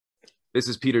This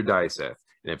is Peter Diseth.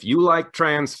 And if you like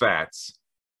trans fats,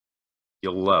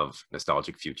 you'll love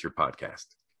Nostalgic Future Podcast.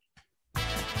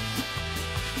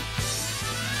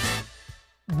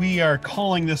 We are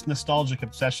calling this Nostalgic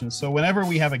Obsession. So whenever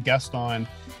we have a guest on,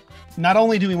 not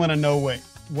only do we want to know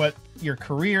what your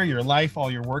career, your life, all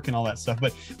your work and all that stuff,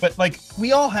 but like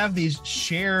we all have these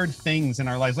shared things in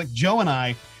our lives. Like Joe and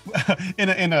I, in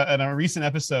a recent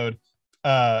episode,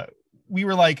 we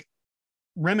were like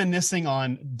reminiscing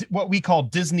on what we call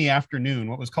Disney afternoon,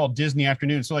 what was called Disney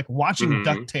afternoon. So like watching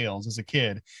DuckTales as a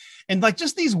kid and like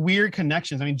just these weird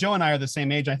connections. I mean, Joe and I are the same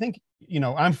age. I think,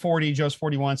 I'm 40, Joe's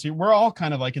 41. So we're all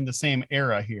kind of like in the same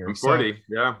era here. I'm 40. So,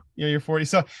 yeah. Yeah. You're 40.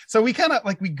 So we kind of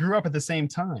like, we grew up at the same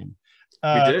time.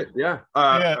 We did. Yeah.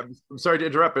 I'm sorry to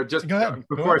interrupt, but just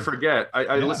before I forget,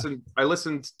 I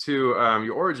listened to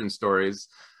your origin stories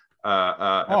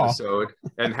episode,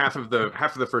 and half of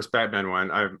the first Batman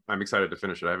one. I'm excited to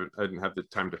finish it. I didn't have the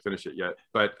time to finish it yet,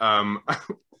 but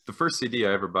the first CD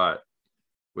I ever bought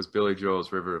was Billy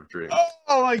Joel's River of Dreams.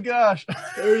 Oh my gosh!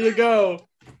 There you go.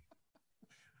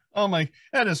 Oh my,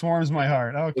 that just warms my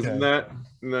heart. Okay, isn't that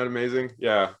amazing?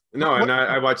 Yeah. No, and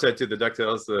I watched that too. The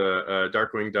DuckTales, the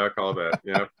Darkwing Duck, all that.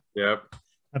 Yep.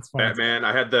 That's funny. Batman.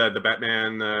 I had the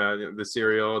Batman, the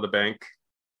cereal, the bank.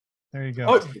 There you go.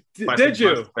 Oh, did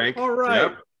you? Bank. All right.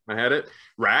 Yep, I had it.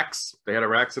 Rax. They had a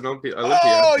Rax in Olympia.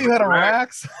 Oh, you had a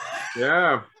Rax?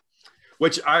 Yeah.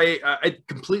 Which I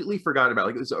completely forgot about.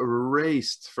 Like, it was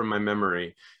erased from my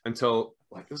memory until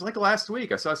it was like last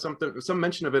week. I saw some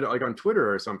mention of it like on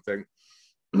Twitter or something.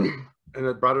 And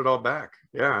it brought it all back.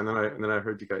 Yeah. And then I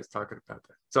heard you guys talking about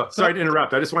that. So sorry to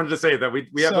interrupt. I just wanted to say that we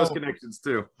have those connections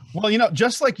too. Well,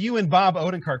 just like you and Bob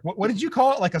Odenkirk, what did you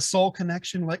call it? Like a soul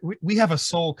connection? Like we have a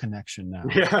soul connection now.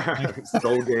 Yeah.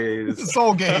 Soul gaze.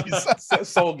 Soul gaze.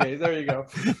 Soul gaze. There you go.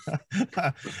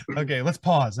 Okay. Let's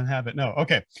pause and have it. No.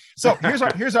 Okay. So here's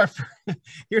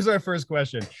our first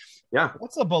question. Yeah.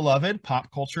 What's a beloved pop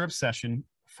culture obsession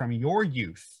from your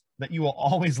youth that you will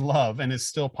always love and is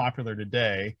still popular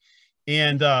today?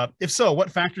 And if so,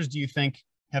 what factors do you think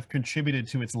have contributed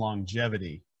to its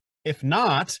longevity? If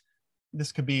not,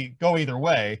 this could go either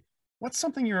way. What's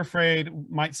something you're afraid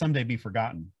might someday be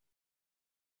forgotten?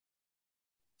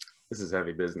 This is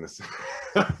heavy business.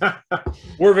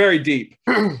 We're very deep.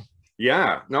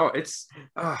 Yeah. No, it's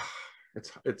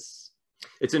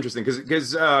interesting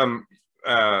because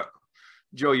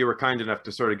Joe, you were kind enough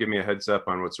to sort of give me a heads up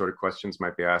on what sort of questions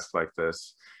might be asked like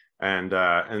this. And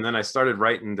then I started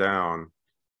writing down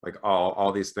like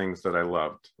all these things that I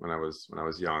loved when I was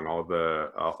young, all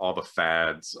the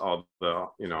fads, all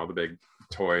the big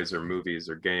toys or movies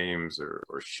or games or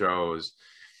shows.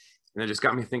 And it just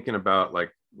got me thinking about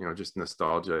like, just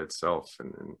nostalgia itself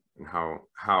and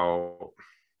how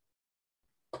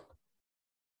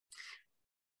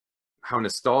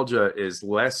nostalgia is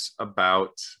less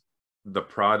about the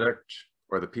product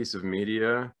or the piece of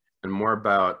media and more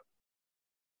about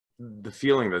the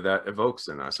feeling that evokes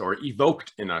in us or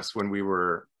evoked in us when we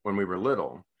were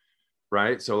little,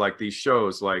 right? So like these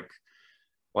shows like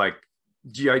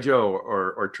G.I. Joe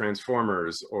or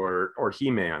Transformers or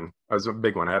He-Man. I was a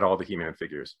big one. I had all the He-Man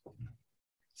figures.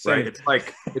 Right?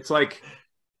 It's like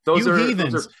those you are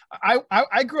heathens.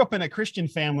 I grew up in a Christian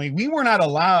family. We were not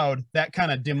allowed that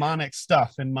kind of demonic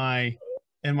stuff in my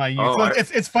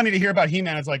youth. It's funny to hear about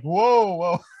He-Man. It's like,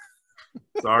 whoa.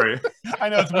 Sorry. I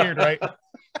know it's weird, right?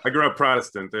 I grew up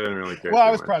Protestant. They didn't really care. Well, I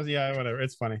was Protestant. Yeah, whatever.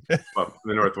 It's funny. Well,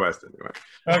 the Northwest anyway.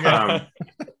 Okay.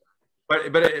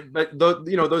 But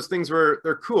those things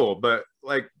they're cool, but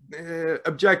like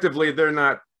objectively, they're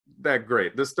not that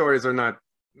great. The stories are not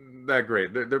that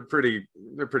great. They're pretty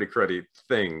cruddy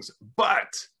things,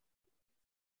 but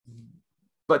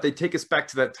they take us back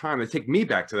to that time. They take me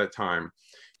back to that time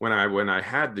when I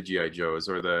had the G.I. Joes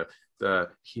or the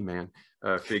He-Man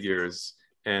figures.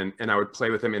 And I would play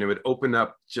with them and it would open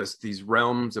up just these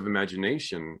realms of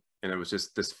imagination. And it was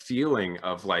just this feeling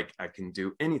of like, I can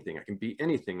do anything. I can be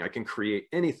anything. I can create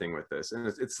anything with this. And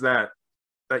it's that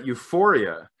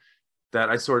euphoria that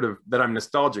I'm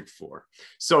nostalgic for.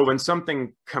 So when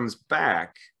something comes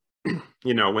back,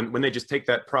 when they just take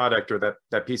that product or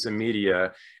that piece of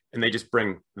media and they just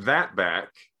bring that back,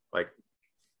 like,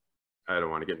 I don't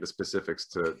want to get into specifics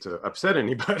to upset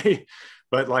anybody,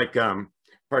 but like,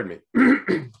 pardon me,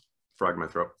 frog in my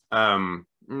throat.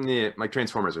 Like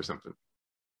Transformers or something.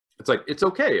 It's like, it's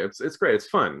okay. It's great. It's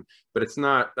fun, but it's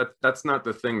not, that's not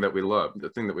the thing that we loved. The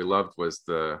thing that we loved was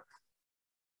the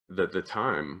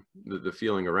time, the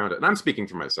feeling around it. And I'm speaking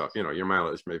for myself, your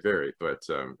mileage may vary, but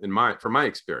from my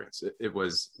experience, it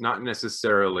was not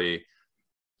necessarily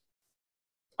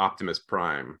Optimus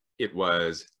Prime. It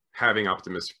was having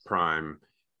Optimus Prime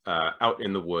out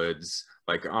in the woods,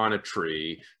 like on a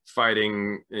tree,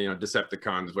 fighting, you know,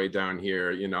 Decepticons way down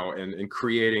here, you know, and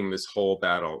creating this whole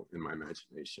battle in my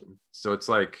imagination. So it's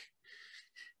like,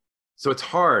 so it's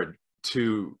hard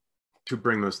to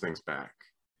bring those things back,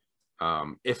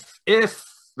 if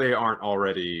they aren't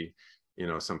already, you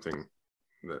know, something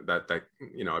that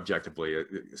you know, objectively it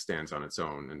stands on its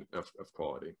own and of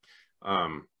quality.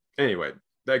 Anyway,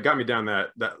 that got me down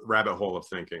that rabbit hole of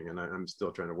thinking, and I'm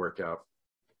still trying to work out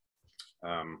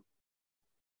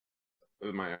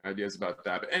my ideas about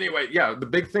that. But anyway, yeah, the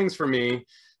big things for me,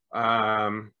 I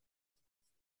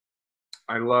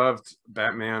loved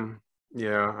Batman.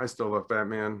 Yeah, I still love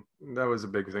Batman. That was a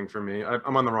big thing for me.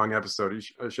 I'm on the wrong episode.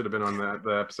 I should have been on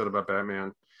the episode about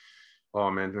Batman. Oh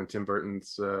man, when Tim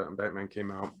Burton's Batman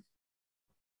came out,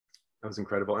 that was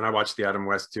incredible. And I watched the Adam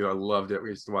West too. I loved it. We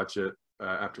used to watch it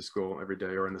after school every day,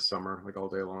 or in the summer, like all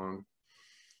day long.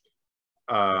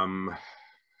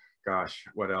 Gosh,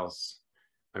 what else?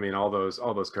 I mean, all those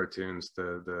cartoons,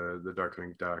 the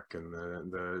Darkwing Duck and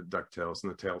the DuckTales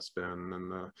and the Tailspin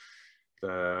and the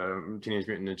Teenage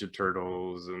Mutant Ninja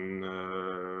Turtles and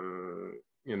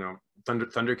you know,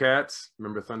 Thundercats.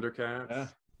 Remember Thundercats? Yeah.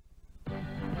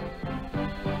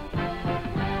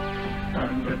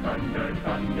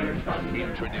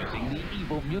 Introducing the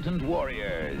evil mutant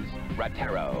warriors,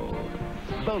 Ratero,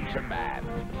 Vulture-Man,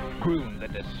 Groom the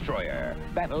Destroyer,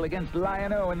 battle against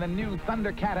Lion-O and the new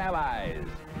Thundercat allies,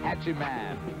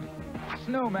 Hatchiman,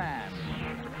 Snowman,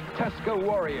 Tusker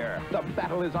Warrior. The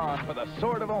battle is on for the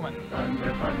Sword of Omen.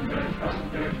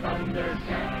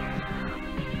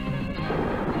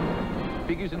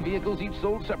 Figures and vehicles each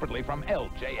sold separately from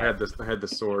LJN. I had the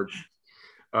sword.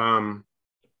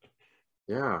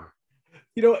 Yeah.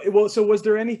 You know, well, so was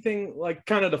there anything, like,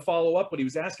 kind of to follow up what he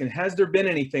was asking, has there been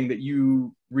anything that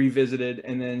you revisited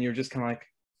and then you're just kind of like,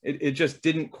 it just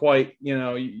didn't quite, you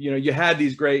know, you had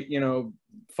these great, you know,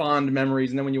 fond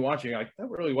memories, and then when you watch it, you're like, that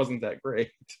really wasn't that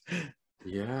great.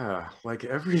 Yeah, like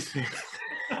everything.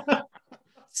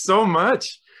 So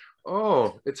much.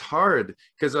 Oh, it's hard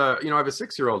because you know, I have a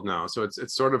 6-year-old now, so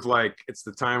it's sort of like, it's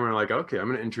the time where like, okay, I'm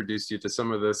going to introduce you to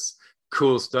some of this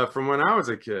cool stuff from when I was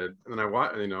a kid, and then I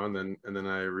watch, you know, and then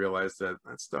I realized that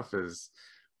stuff is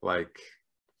like,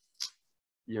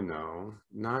 you know,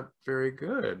 not very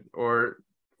good or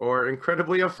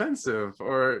incredibly offensive,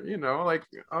 or, you know, like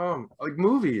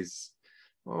movies.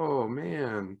 Oh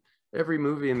man, every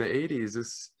movie in the 80s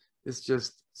is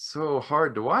just so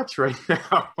hard to watch right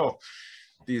now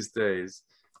these days,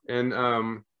 and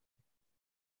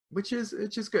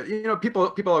it's just good. You know,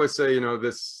 people always say, you know,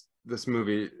 this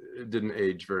movie didn't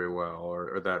age very well,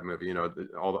 or that movie, you know,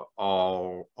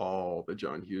 all the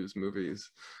John Hughes movies,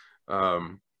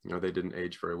 you know, they didn't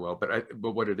age very well. But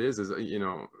what it is, you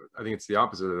know, I think it's the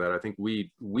opposite of that. I think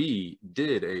we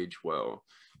did age well.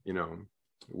 You know,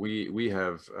 we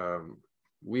have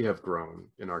grown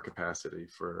in our capacity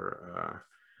for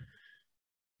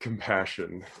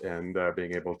compassion and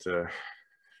being able to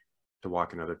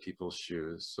walk in other people's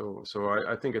shoes. So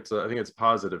I think it's a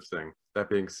positive thing. That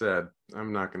being said,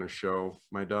 I'm not going to show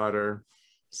my daughter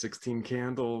 16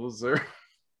 Candles or.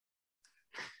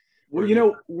 Well, you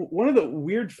know, one of the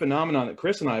weird phenomenon that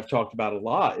Chris and I have talked about a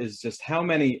lot is just how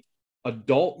many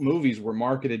adult movies were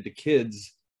marketed to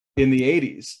kids in the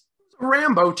 80s.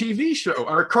 Rambo TV show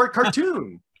or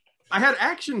cartoon. I had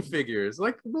action figures.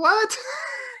 Like, what?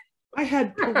 I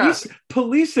had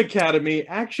Police Academy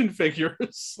action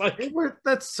figures. Like,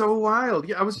 that's so wild.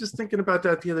 Yeah, I was just thinking about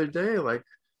that the other day. Like,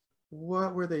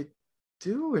 what were they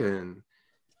doing?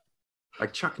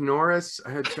 Like Chuck Norris.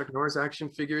 I had Chuck Norris action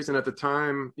figures, and at the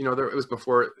time, you know, it was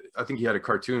before. I think he had a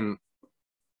cartoon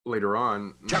later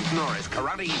on. Chuck Norris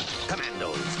Karate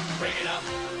Commandos. Break it up,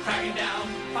 cracking down,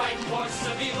 fight forces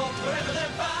of evil wherever they're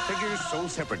found. Figures sold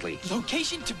separately.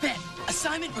 Location Tibet.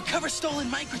 Assignment: recover stolen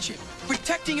microchip.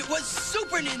 Protecting it was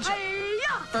Super Ninja.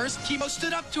 Hi-ya! First, Chemo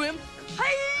stood up to him.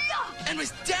 Hi-ya! And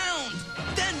was downed.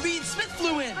 Then Reed Smith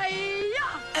flew in.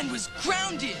 Hi-ya! And was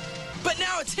grounded. But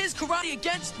now it's his karate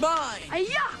against mine.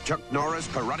 Hi-ya! Chuck Norris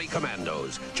Karate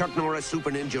Commandos. Chuck Norris Super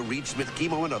Ninja, Reed Smith,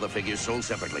 Chemo, and other figures sold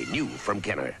separately. New from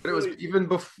Kenner. But it was even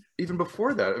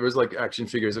before that. It was like action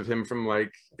figures of him from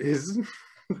like his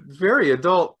very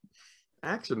adult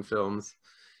action films.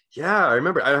 Yeah, I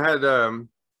remember. I had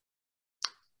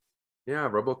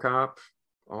RoboCop,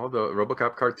 all the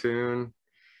RoboCop cartoon.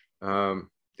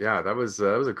 Yeah, that was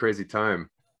a crazy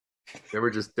time. They were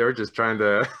just trying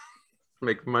to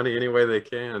make money any way they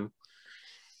can,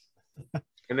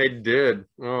 and they did.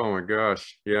 Oh my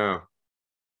gosh, yeah.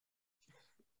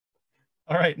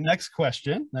 All right, next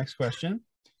question.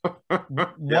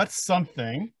 What's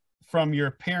something from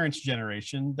your parents'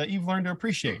 generation that you've learned to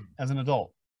appreciate as an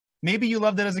adult? Maybe you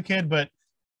loved it as a kid, but,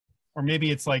 or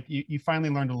maybe it's like you finally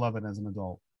learned to love it as an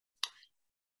adult.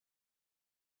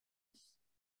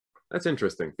 That's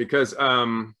interesting because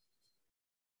I'm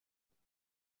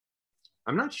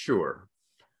not sure.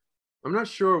 I'm not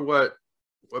sure what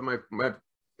my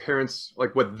parents,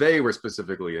 like what they were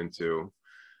specifically into.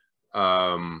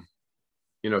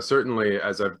 You know, certainly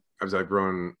as I've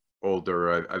grown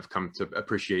older, I've come to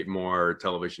appreciate more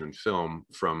television and film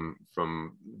from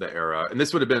the era. And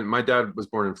this would have been, my dad was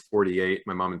born in 48,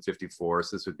 my mom in 54,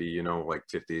 so this would be, you know, like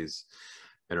 50s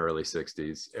and early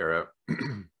 60s era.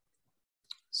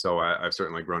 So I've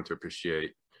certainly grown to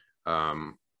appreciate a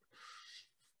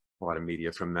lot of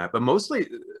media from that. But mostly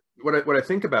what I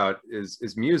think about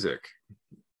is music.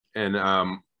 And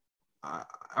I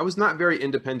was not very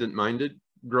independent minded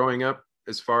growing up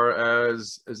as far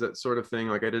as that sort of thing.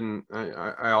 Like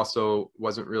I also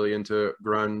wasn't really into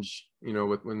grunge, you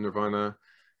know, when Nirvana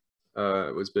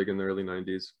was big in the early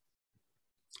 90s.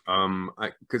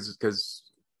 Because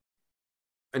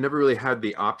I never really had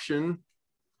the option.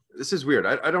 This is weird.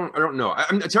 I don't know.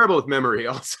 I'm terrible with memory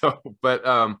also, but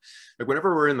like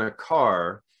whenever we're in the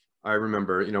car, I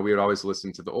remember, you know, we would always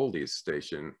listen to the oldies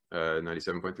station,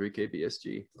 97.3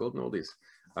 KBSG, Golden Oldies,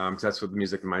 because that's what the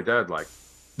music my dad liked.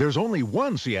 There's only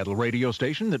one Seattle radio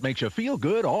station that makes you feel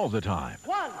good all the time.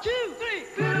 1, 2, 3.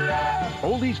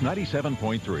 Oldies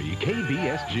 97.3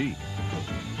 KBSG.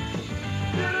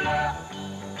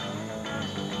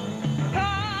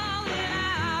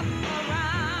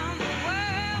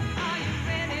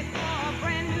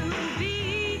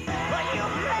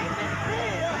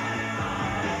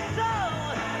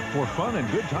 For fun and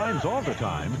good times all the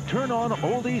time, turn on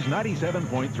Oldies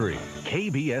 97.3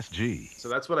 KBSG. So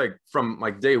that's what from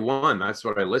like day one, that's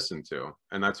what I listened to,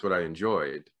 and that's what I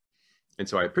enjoyed. And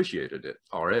so I appreciated it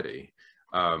already.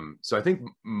 So I think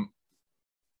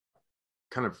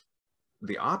kind of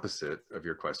the opposite of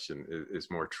your question is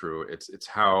more true. It's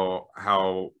how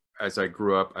as I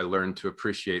grew up, I learned to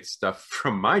appreciate stuff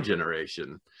from my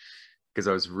generation, because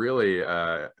I was really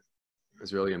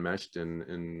enmeshed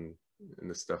in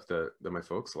the stuff that my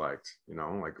folks liked, you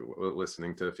know, like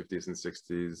listening to 50s and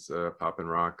 60s pop and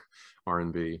rock,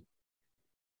 R&B.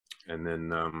 And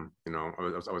then you know,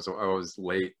 I was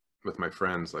late with my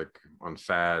friends, like on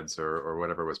fads or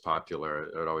whatever was popular.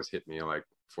 It would always hit me like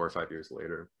 4 or 5 years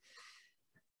later.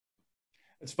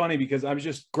 It's funny because I was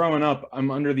just growing up,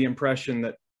 I'm under the impression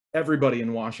that everybody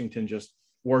in Washington just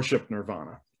worshiped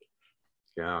Nirvana.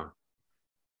 Yeah.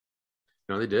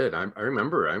 No, they did. I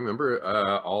remember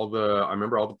all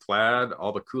the plaid,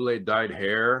 all the Kool-Aid dyed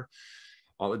hair,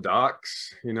 all the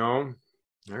docs, you know.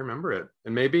 I remember it.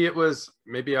 And maybe I wanted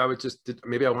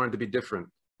to be different.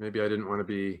 Maybe I didn't want to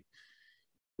be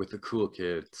with the cool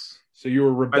kids. So you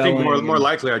were rebelling. I think more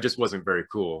likely I just wasn't very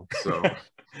cool. So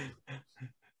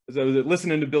so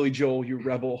listening to Billy Joel, you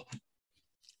rebel.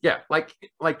 Yeah, like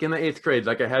in the 8th grade,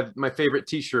 like I had my favorite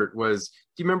T-shirt was,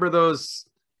 do you remember those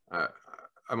I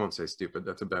won't say stupid.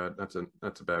 That's a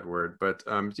bad word. But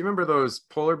do you remember those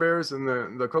polar bears in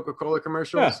the Coca-Cola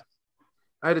commercials? Yeah.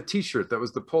 I had a T-shirt that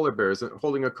was the polar bears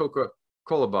holding a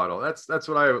Coca-Cola bottle. That's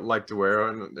what I would like to wear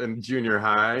in junior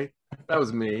high. That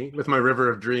was me with my River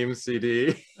of Dreams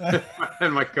CD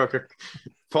and my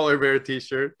polar bear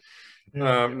T-shirt.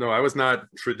 No, I was not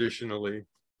traditionally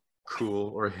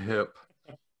cool or hip.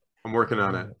 I'm working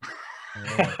on it.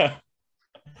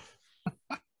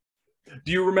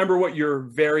 Do you remember what your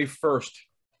very first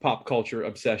pop culture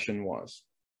obsession was?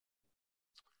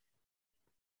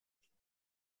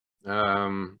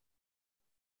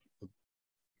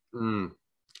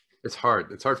 It's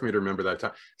hard. It's hard for me to remember that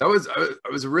time. That was I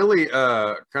was really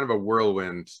kind of a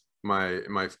whirlwind. My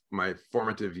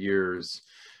formative years.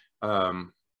 Not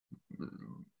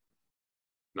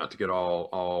to get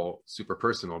all super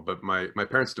personal, but my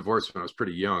parents divorced when I was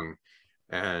pretty young,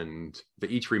 and they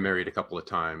each remarried a couple of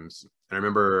times. And I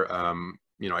remember,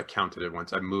 you know, I counted it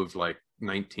once. I moved like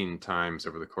 19 times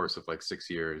over the course of like 6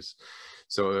 years.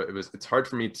 So it's hard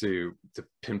for me to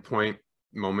pinpoint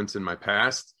moments in my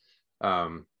past.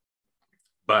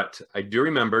 But I do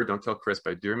remember, don't tell Chris,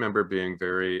 but I do remember being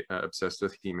very obsessed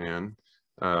with He-Man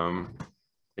and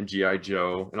G.I.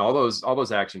 Joe and all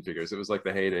those action figures. It was like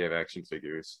the heyday of action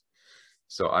figures.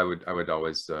 So I would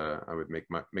always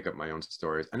make up my own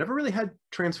stories. I never really had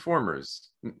Transformers.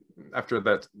 After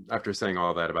saying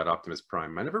all that about Optimus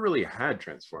Prime, I never really had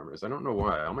Transformers. I don't know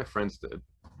why. All my friends did.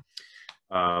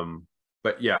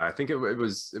 But yeah, I think it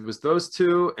was those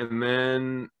two, and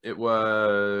then it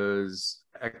was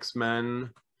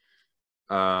X-Men.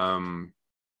 With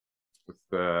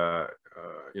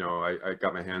you know, I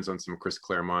got my hands on some Chris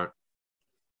Claremont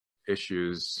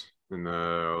issues in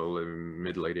the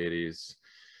mid late 80s,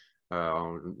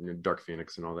 Dark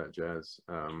Phoenix and all that jazz.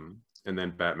 And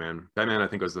then Batman I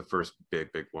think was the first big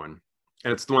one,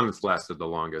 and it's the one that's lasted the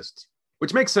longest,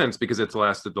 which makes sense because it's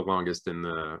lasted the longest in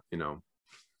the, you know,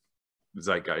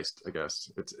 zeitgeist, I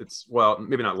guess. It's well,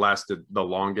 maybe not lasted the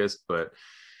longest, but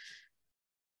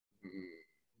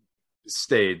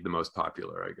stayed the most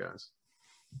popular, I guess.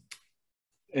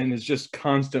 And is just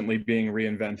constantly being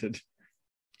reinvented.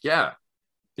 Yeah.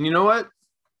 And you know what?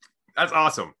 That's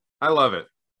awesome. I love it.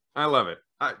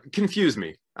 Confuse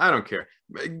me. I don't care.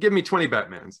 Give me 20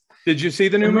 Batmans. Did you see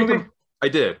the new movie? I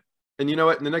did. And you know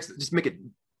what? And the next, just make it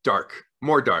dark,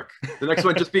 more dark. The next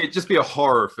one, just be a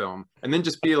horror film, and then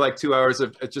just be like 2 hours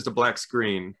of just a black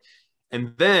screen.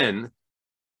 And then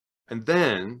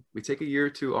we take a year or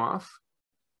two off,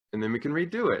 and then we can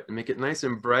redo it and make it nice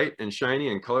and bright and shiny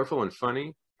and colorful and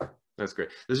funny. That's great.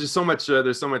 There's just so much,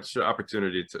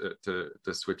 opportunity to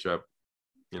switch up,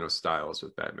 you know, styles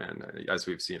with Batman, as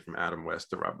we've seen from Adam West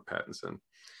to Robert Pattinson.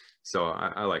 So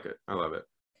I like it. I love it.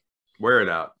 Wear it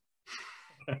out.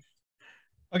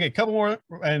 Okay, a couple more,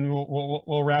 and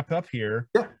we'll wrap up here.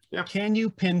 Yeah. Can you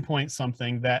pinpoint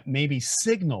something that maybe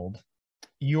signaled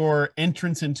your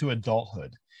entrance into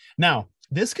adulthood? Now,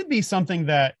 this could be something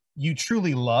that you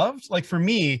truly loved. Like for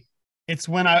me, it's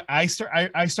when I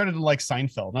started to like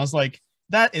Seinfeld, and I was like,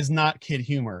 that is not kid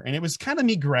humor, and it was kind of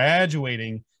me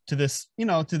graduating to this, you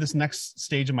know, to this next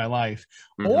stage of my life,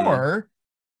 or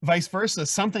vice versa,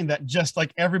 something that just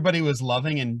like everybody was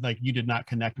loving and like you did not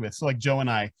connect with. So like Joe and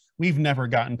I, we've never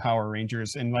gotten Power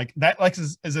Rangers, and like that like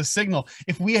is a signal.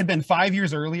 If we had been 5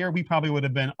 years earlier, we probably would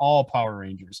have been all Power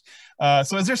Rangers.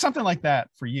 So is there something like that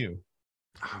for you?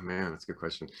 Oh man, that's a good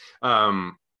question.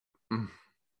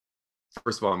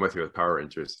 First of all, I'm with you with Power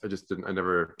Rangers. I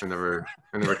never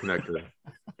connected.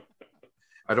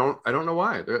 I don't know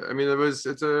why. I mean, it's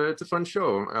a fun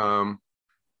show.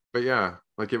 But yeah,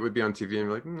 like it would be on TV and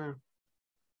be like, no,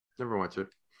 never watch it.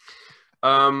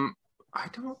 I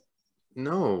don't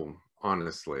know,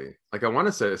 honestly. Like I want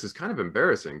to say, this is kind of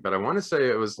embarrassing, but I want to say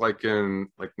it was like in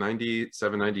like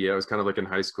 97, 98. I was kind of like in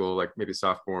high school, like maybe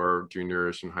sophomore,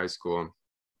 junior-ish in high school.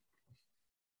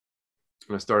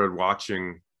 And I started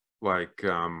watching like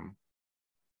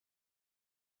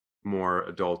more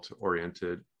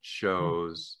adult-oriented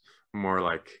shows, more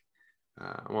like,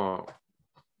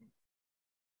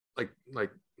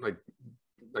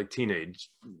 like teenage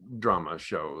drama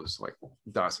shows like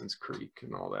Dawson's Creek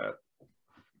and all that.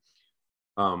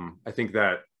 I think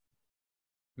that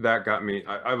got me.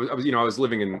 I was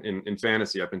living in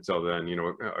fantasy up until then, you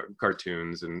know,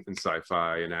 cartoons and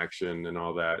sci-fi and action and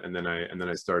all that, and then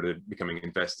I started becoming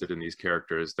invested in these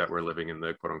characters that were living in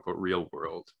the quote unquote real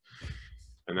world,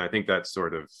 and I think that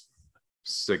sort of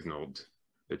signaled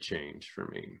the change for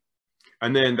me.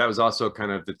 And then that was also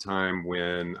kind of the time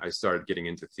when I started getting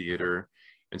into theater,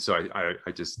 and so I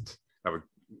would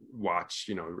watch,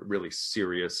 you know, really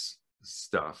serious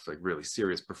stuff, like really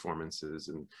serious performances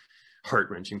and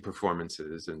heart-wrenching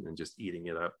performances, and just eating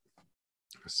it up.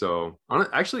 So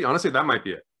honestly, that might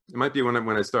be it. It might be when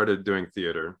I started doing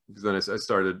theater, because then I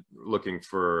started looking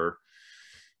for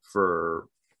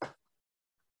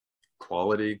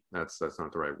quality. That's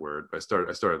not the right word, but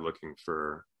I started looking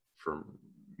for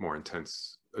more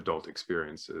intense adult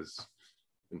experiences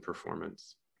in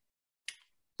performance.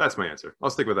 That's my answer. I'll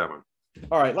stick with that one.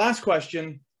 All right, last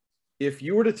question. If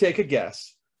you were to take a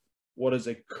guess, what is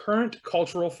a current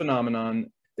cultural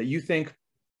phenomenon that you think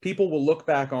people will look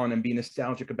back on and be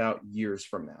nostalgic about years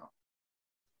from now?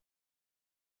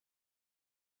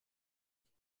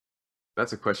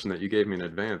 That's a question that you gave me in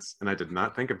advance, and I did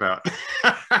not think about.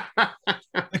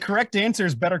 The correct answer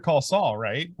is Better Call Saul,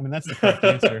 right? I mean, that's the correct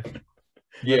answer.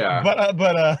 Yeah.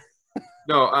 But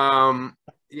no,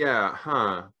 yeah,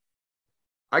 huh.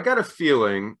 I got a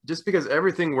feeling, just because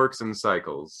everything works in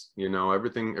cycles, you know,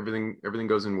 everything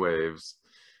goes in waves.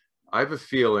 I have a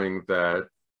feeling that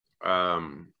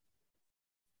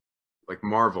like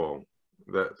Marvel,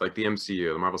 like the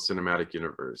MCU, the Marvel Cinematic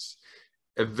Universe,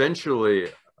 eventually,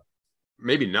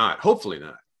 maybe not, hopefully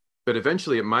not, but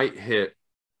eventually it might hit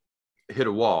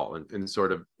a wall and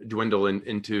sort of dwindle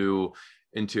into,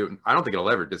 I don't think it'll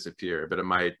ever disappear, but it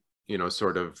might, you know,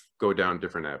 sort of go down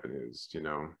different avenues, you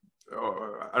know.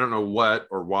 I don't know what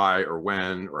or why or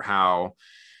when or how,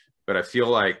 but I feel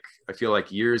like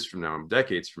years from now,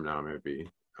 decades from now, maybe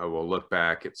I will look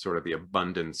back at sort of the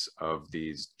abundance of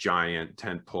these giant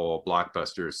tentpole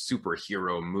blockbuster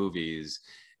superhero movies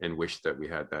and wish that we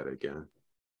had that again.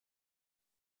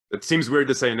 It seems weird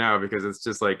to say now, because it's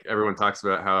just like everyone talks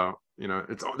about how, you know,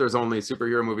 there's only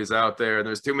superhero movies out there, and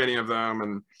there's too many of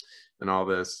them, and all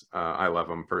this. I love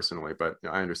them personally, but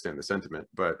I understand the sentiment.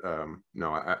 But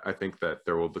no, I think that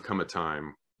there will become a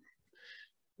time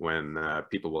when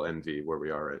people will envy where we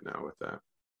are right now with that.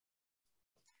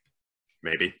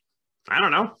 Maybe. I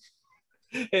don't know.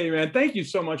 Hey, man, thank you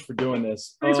so much for doing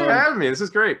this. Thanks for having me. This is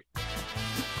great.